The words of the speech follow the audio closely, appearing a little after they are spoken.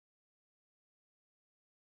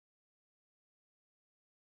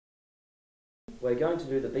we're going to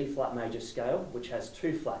do the B flat major scale, which has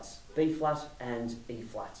two flats, B flat and E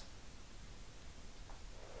flat.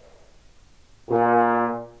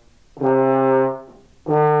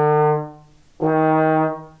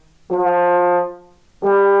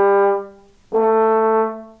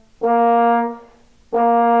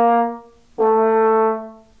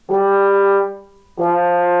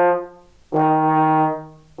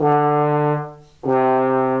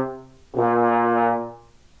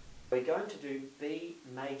 We're going to do B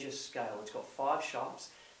major scale. It's got 5 sharps: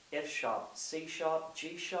 F sharp, C sharp,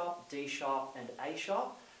 G sharp, D sharp and A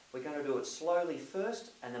sharp. We're going to do it slowly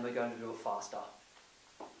first and then we're going to do it faster.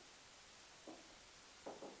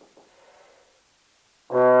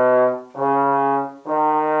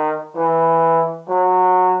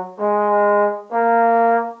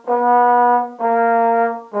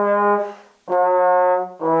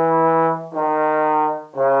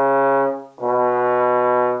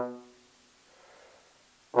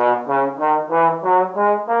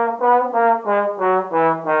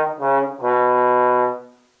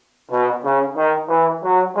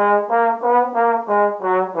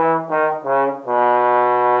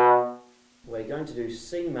 We're going to do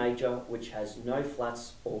C major, which has no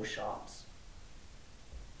flats or sharps.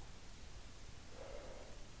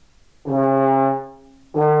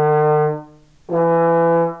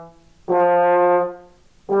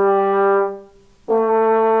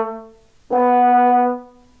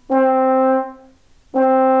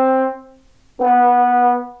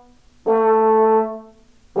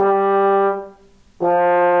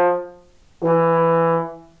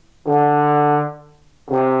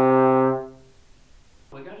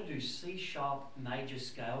 C sharp major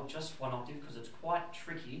scale, just one octave, because it's quite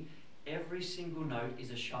tricky. Every single note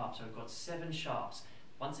is a sharp, so we've got 7 sharps.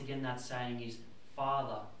 Once again, that saying is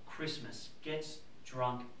Father Christmas gets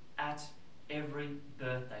drunk at every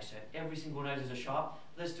birthday. So every single note is a sharp.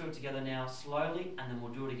 Let's do it together now slowly, and then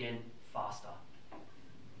we'll do it again faster.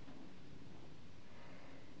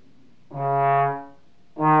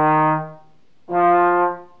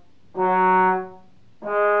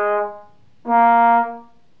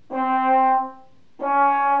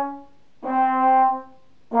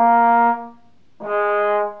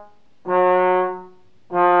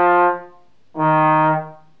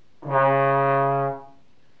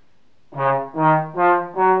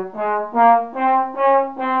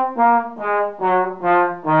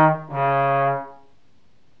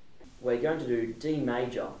 We're going to do D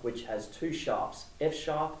major, which has 2 sharps, F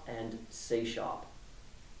sharp and C sharp.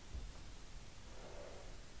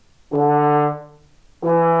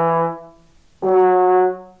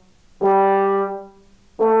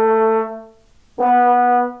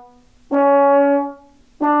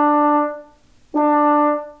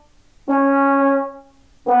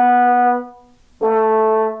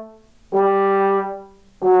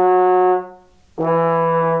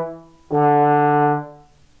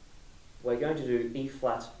 We're going to do E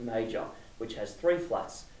flat major, which has 3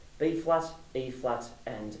 flats, B flat, E flat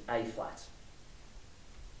and A flat.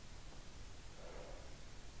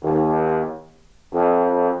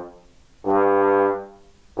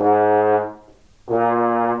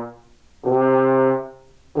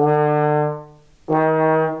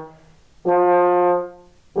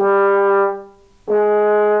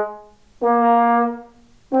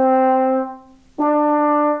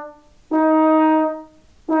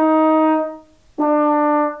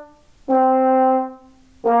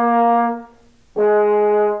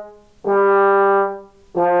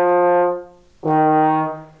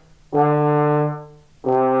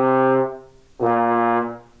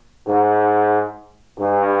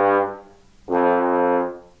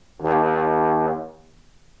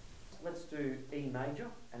 Let's do E major,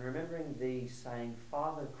 and remembering the saying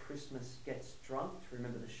Father Christmas gets drunk, to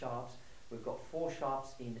remember the sharps, we've got 4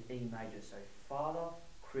 sharps in E major. So Father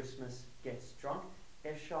Christmas gets drunk,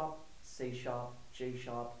 F sharp, C sharp, G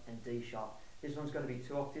sharp and D sharp. This one's going to be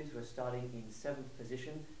 2 octaves. We're starting in 7th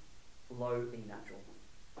position, low E natural.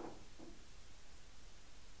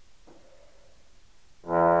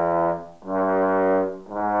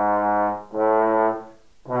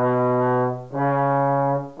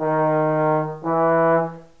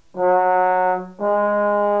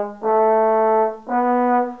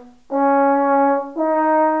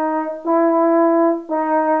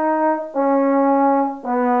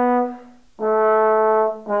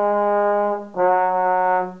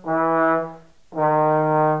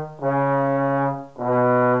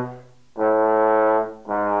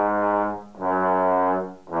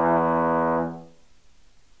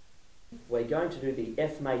 We're going to do the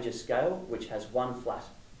F major scale, which has 1 flat,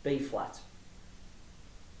 B flat.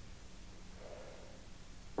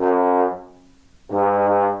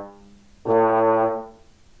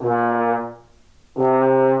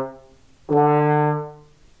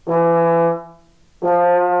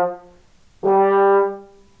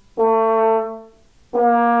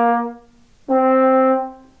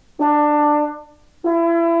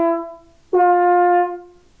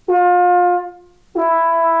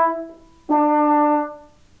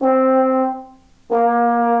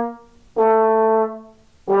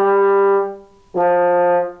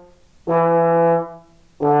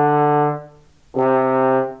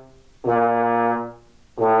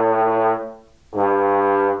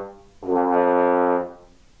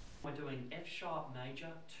 F sharp major,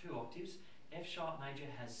 2 octaves. F sharp major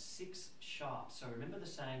has 6 sharps. So remember the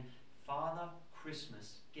saying, Father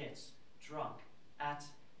Christmas gets drunk at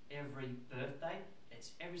every birthday.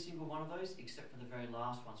 It's every single one of those except for the very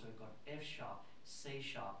last one. So we've got F sharp, C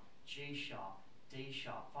sharp, G sharp, D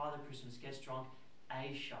sharp. Father Christmas gets drunk,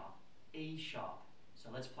 A sharp, E sharp. So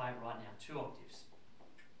let's play it right now, 2 octaves.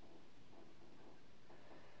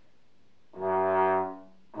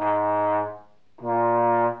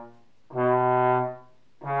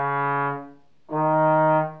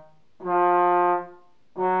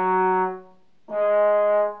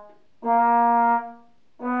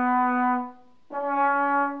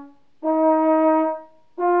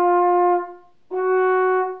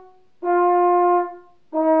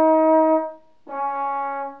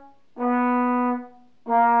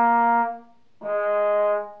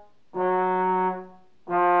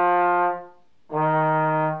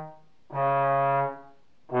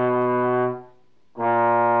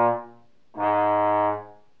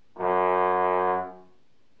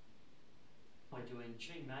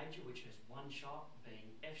 G major, which has 1 sharp being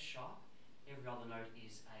F sharp. Every other note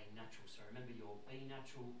is a natural. So remember your B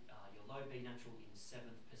natural, your low B natural in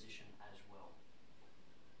 7th position as well.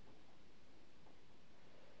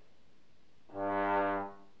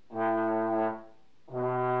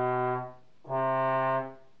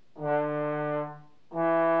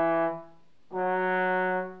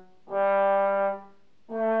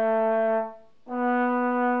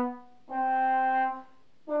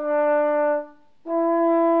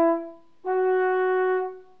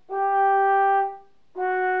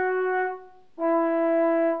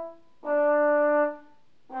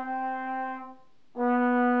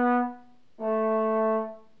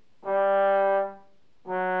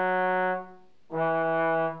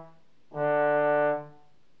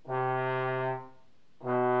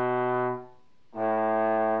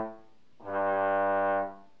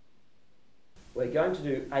 We're going to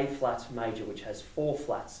do A flat major, which has 4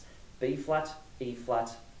 flats: B flat, E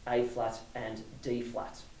flat, A flat, and D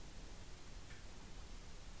flat.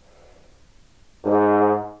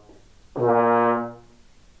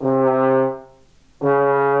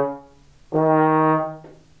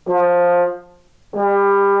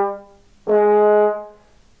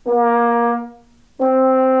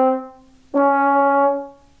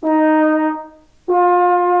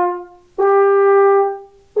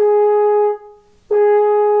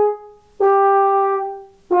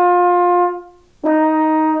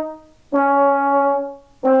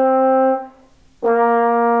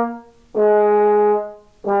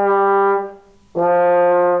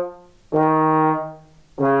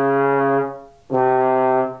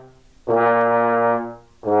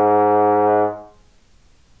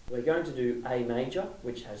 We're going to do A major,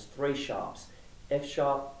 which has 3 sharps: F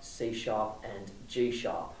sharp, C sharp, and G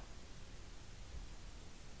sharp.